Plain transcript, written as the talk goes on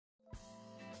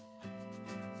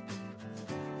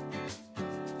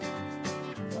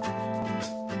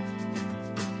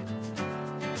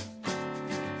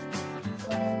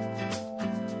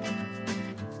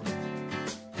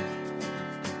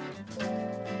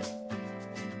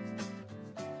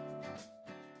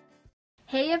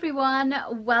Hey everyone,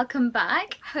 welcome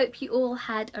back. Hope you all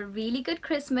had a really good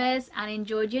Christmas and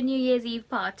enjoyed your New Year's Eve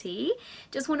party.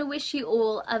 Just want to wish you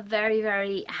all a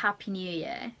very happy New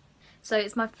Year. So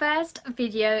it's my first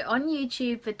video on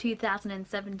YouTube for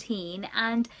 2017,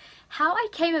 and how I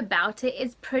came about it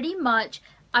is pretty much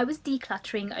I was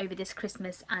decluttering over this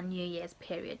Christmas and New Year's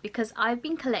period because I've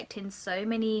been collecting so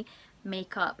many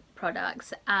makeup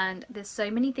products and there's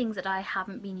so many things that I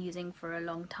haven't been using for a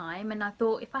long time, and I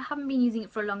thought if I haven't been using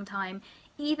it for a long time,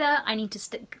 either I need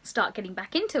to start getting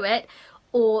back into it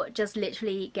or just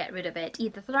literally get rid of it,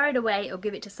 either throw it away or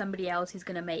give it to somebody else who's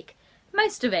going to make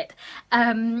most of it.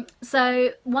 So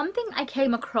one thing I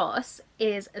came across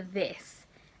is this,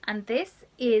 and this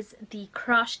is the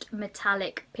crushed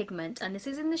metallic pigment, and this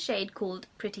is in the shade called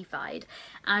Prettified.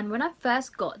 And when I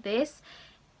first got this,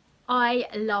 I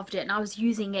loved it and I was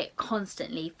using it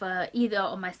constantly for either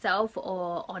on myself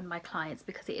or on my clients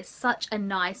because it is such a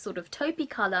nice sort of taupey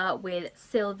colour with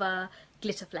silver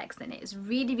glitter flecks in it. It's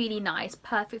really nice,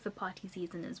 perfect for party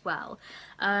season as well.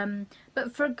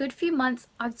 But for a good few months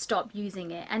I've stopped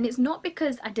using it, and it's not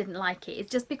because I didn't like it,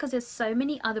 it's just because there's so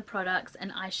many other products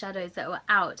and eyeshadows that were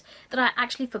out that I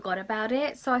actually forgot about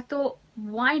it. So I thought,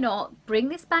 why not bring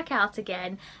this back out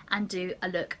again and do a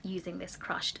look using this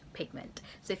crushed pigment.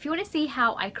 So if you want to see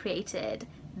how I created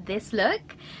this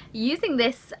look using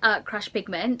this crushed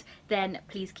pigment, then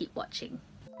please keep watching.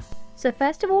 So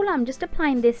first of all, I'm just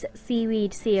applying this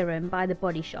Seaweed serum by the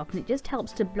Body Shop, and it just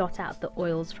helps to blot out the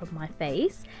oils from my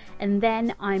face. And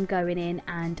then I'm going in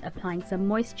and applying some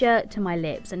moisture to my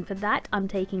lips, and for that I'm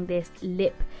taking this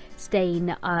lip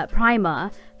stain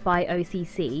primer by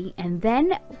OCC and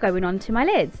then going on to my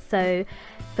lids. So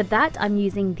for that I'm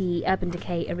using the Urban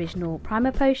Decay Original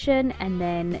Primer Potion and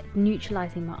then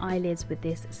neutralizing my eyelids with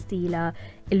this Stila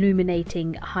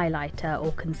Illuminating Highlighter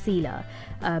or Concealer,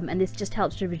 and this just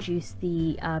helps to reduce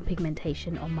the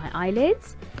pigmentation on my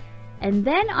eyelids. And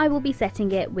then I will be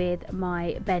setting it with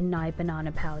my Ben Nye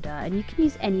Banana Powder, and you can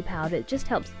use any powder, it just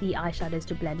helps the eyeshadows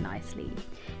to blend nicely.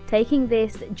 Taking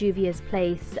this Juvias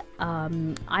Place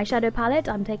eyeshadow palette,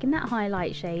 I'm taking that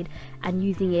highlight shade and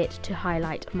using it to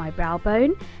highlight my brow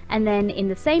bone. And then in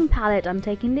the same palette I'm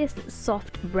taking this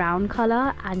soft brown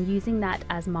colour and using that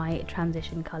as my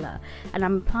transition colour. And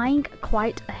I'm applying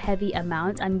quite a heavy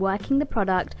amount and working the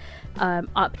product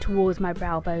up towards my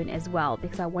brow bone as well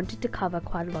because I wanted to cover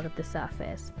quite a lot of the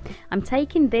surface. I'm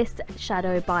taking this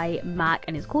shadow by MAC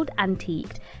and it's called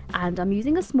Antiqued, and I'm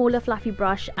using a smaller fluffy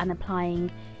brush and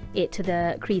applying it to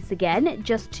the crease again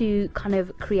just to kind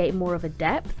of create more of a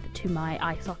depth to my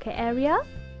eye socket area.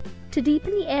 To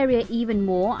deepen the area even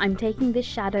more, I'm taking this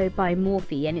shadow by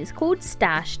Morphe and it's called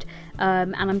Stashed,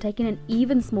 and I'm taking an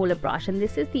even smaller brush, and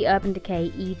this is the Urban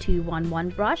Decay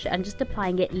E211 brush, and just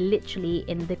applying it literally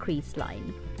in the crease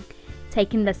line.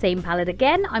 Taking the same palette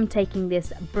again, I'm taking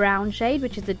this brown shade,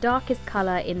 which is the darkest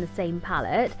colour in the same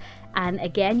palette, and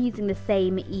again using the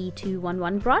same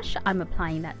E211 brush, I'm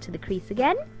applying that to the crease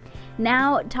again.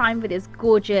 Now time for this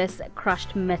gorgeous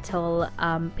crushed metal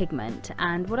pigment,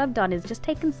 and what I've done is just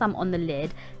taken some on the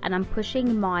lid and I'm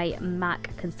pushing my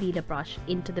MAC concealer brush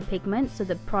into the pigment so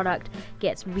the product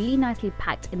gets really nicely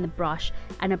packed in the brush,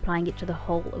 and applying it to the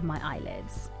whole of my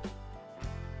eyelids.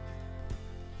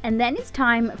 And then it's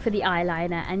time for the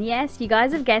eyeliner, and yes, you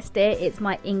guys have guessed it, it's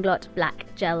my Inglot black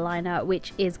gel liner,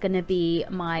 which is going to be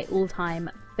my all-time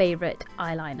favorite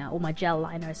eyeliner, or my gel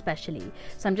liner especially.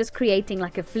 So I'm just creating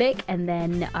like a flick and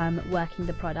then working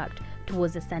the product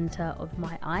towards the center of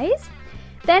my eyes.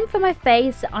 Then for my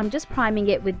face, I'm just priming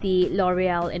it with the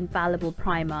L'Oreal Infallible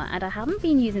primer, and I haven't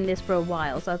been using this for a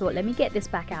while, so I thought let me get this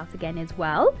back out again as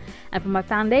well. And for my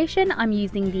foundation, I'm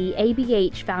using the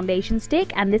ABH foundation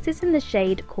stick, and this is in the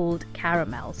shade called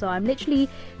Caramel. So I'm literally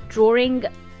drawing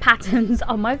patterns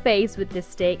on my face with this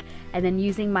stick and then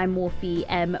using my Morphe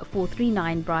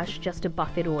M439 brush just to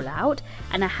buff it all out,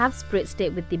 and I have spritzed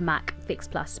it with the MAC Fix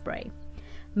Plus spray.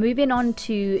 Moving on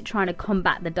to trying to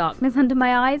combat the darkness under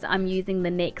my eyes, I'm using the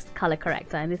NYX color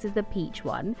corrector, and this is the peach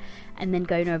one, and then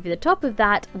going over the top of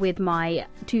that with my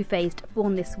Too Faced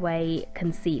Born This Way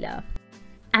concealer.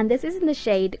 And this is in the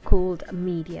shade called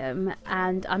Medium,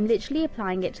 and I'm literally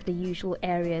applying it to the usual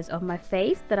areas of my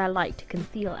face that I like to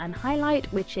conceal and highlight,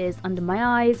 which is under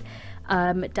my eyes,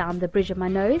 down the bridge of my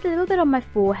nose, a little bit on my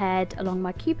forehead, along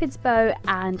my cupid's bow,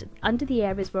 and under the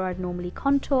areas where I'd normally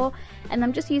contour. And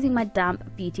I'm just using my damp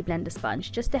beauty blender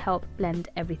sponge just to help blend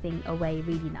everything away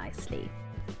really nicely.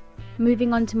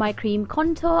 Moving on to my cream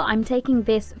contour, I'm taking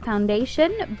this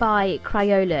foundation by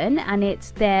Kryolan, and it's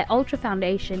their Ultra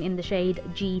Foundation in the shade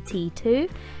GT2,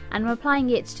 and I'm applying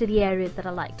it to the areas that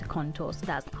I like to contour. So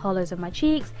that's the hollows of my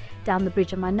cheeks, down the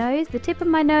bridge of my nose, the tip of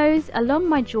my nose, along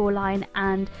my jawline,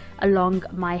 and along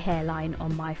my hairline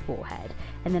on my forehead.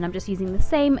 And then I'm just using the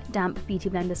same damp beauty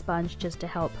blender sponge just to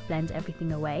help blend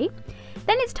everything away.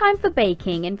 Then it's time for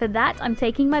baking, and for that I'm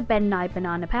taking my Ben Nye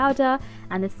banana powder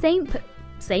and the same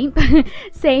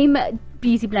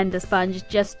beauty blender sponge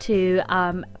just to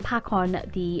pack on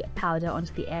the powder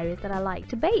onto the areas that I like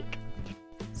to bake.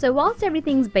 So whilst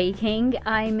everything's baking,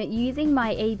 I'm using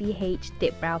my ABH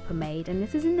Dip Brow Pomade, and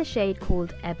this is in the shade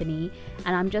called Ebony,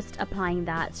 and I'm just applying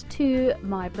that to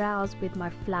my brows with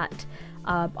my flat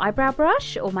eyebrow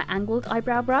brush, or my angled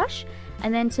eyebrow brush.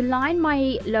 And then to line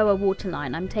my lower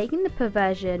waterline, I'm taking the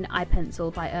Perversion eye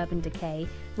pencil by Urban Decay,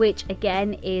 which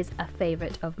again is a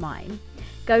favourite of mine.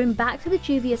 Going back to the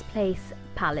Juvias Place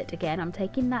palette again, I'm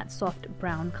taking that soft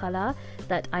brown colour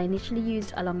that I initially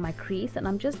used along my crease, and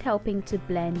I'm just helping to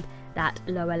blend that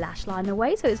lower lash line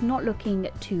away so it's not looking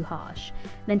too harsh.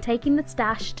 Then taking the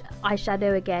stashed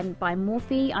eyeshadow again by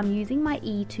Morphe, I'm using my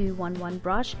E211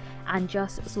 brush and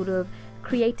just sort of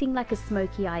creating like a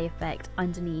smoky eye effect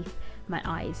underneath my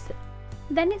eyes.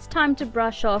 Then it's time to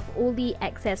brush off all the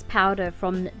excess powder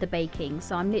from the baking,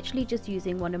 so I'm literally just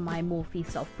using one of my Morphe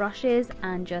soft brushes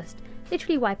and just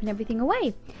literally wiping everything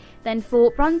away. Then for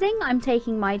bronzing, I'm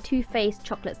taking my Too Faced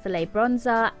Chocolate Soleil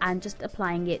bronzer and just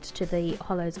applying it to the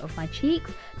hollows of my cheeks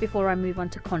before I move on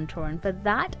to contour. And for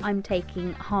that, I'm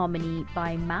taking Harmony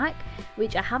by MAC,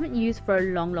 which I haven't used for a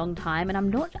long time, and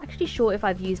I'm not actually sure if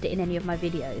I've used it in any of my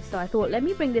videos. So I thought, let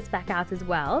me bring this back out as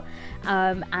well.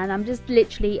 And I'm just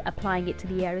literally applying it to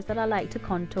the areas that I like to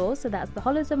contour. So that's the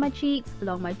hollows of my cheeks,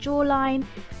 along my jawline,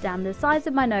 down the sides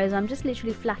of my nose. I'm just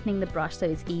literally flattening the brush so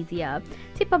it's easier.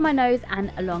 Tip of my nose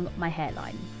and along my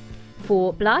hairline.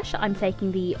 For blush, I'm taking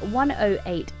the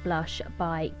 108 blush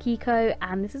by Kiko,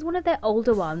 and this is one of their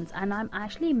older ones, and I'm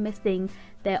actually missing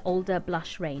their older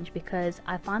blush range because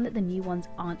I find that the new ones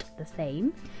aren't the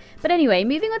same. But anyway,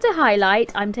 moving on to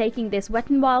highlight, I'm taking this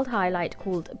Wet n Wild highlight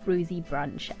called Boozy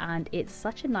Brunch, and it's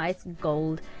such a nice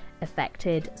gold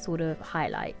affected sort of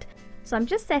highlight. So I'm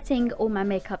just setting all my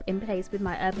makeup in place with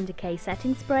my Urban Decay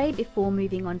setting spray before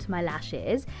moving on to my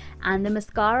lashes. And the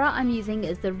mascara I'm using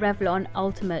is the Revlon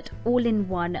Ultimate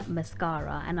All-in-One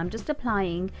Mascara, and I'm just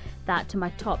applying that to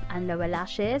my top and lower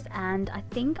lashes, and I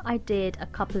think I did a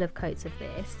couple of coats of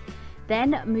this.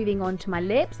 Then moving on to my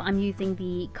lips, I'm using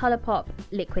the Colourpop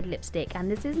liquid lipstick, and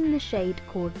this is in the shade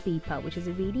called Beeper, which is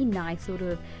a really nice sort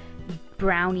of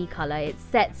browny colour. It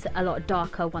sets a lot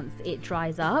darker once it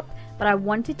dries up, but I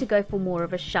wanted to go for more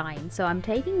of a shine, so I'm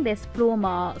taking this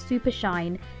Flormar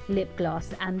Supershine lip gloss,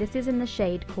 and this is in the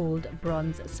shade called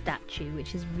Bronze Statue,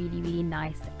 which is really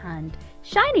nice and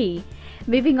shiny.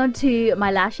 Moving on to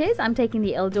my lashes, I'm taking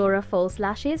the Eldora false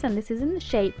lashes, and this is in the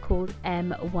shape called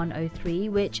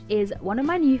M103, which is one of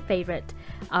my new favourite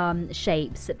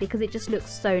shapes because it just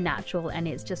looks so natural and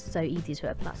it's just so easy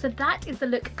to apply. So that is the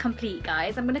look complete,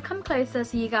 guys. I'm going to come closer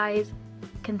so you guys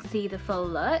can see the full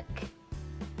look.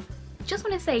 Just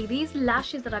want to say, these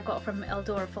lashes that I got from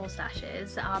Eldora false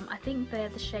lashes, I think they're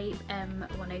the shape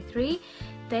M103.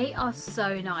 They are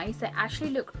so nice. They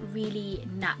actually look really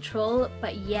natural,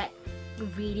 but yet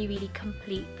really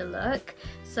complete the look.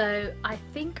 So I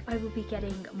think I will be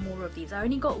getting more of these. I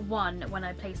only got one when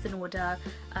I placed an order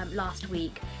last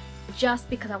week, just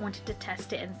because I wanted to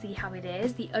test it and see how it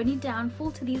is. The only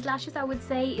downfall to these lashes, I would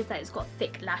say, is that it's got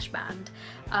thick lash band,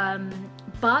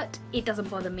 but it doesn't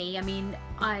bother me. I mean,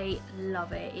 I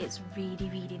love it. It's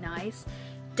really nice.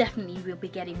 Definitely will be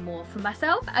getting more for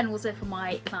myself and also for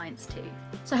my clients too.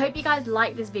 So I hope you guys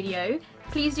like this video.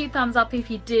 Please do thumbs up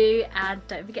if you do, and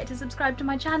don't forget to subscribe to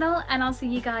my channel, and I'll see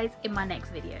you guys in my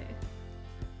next video.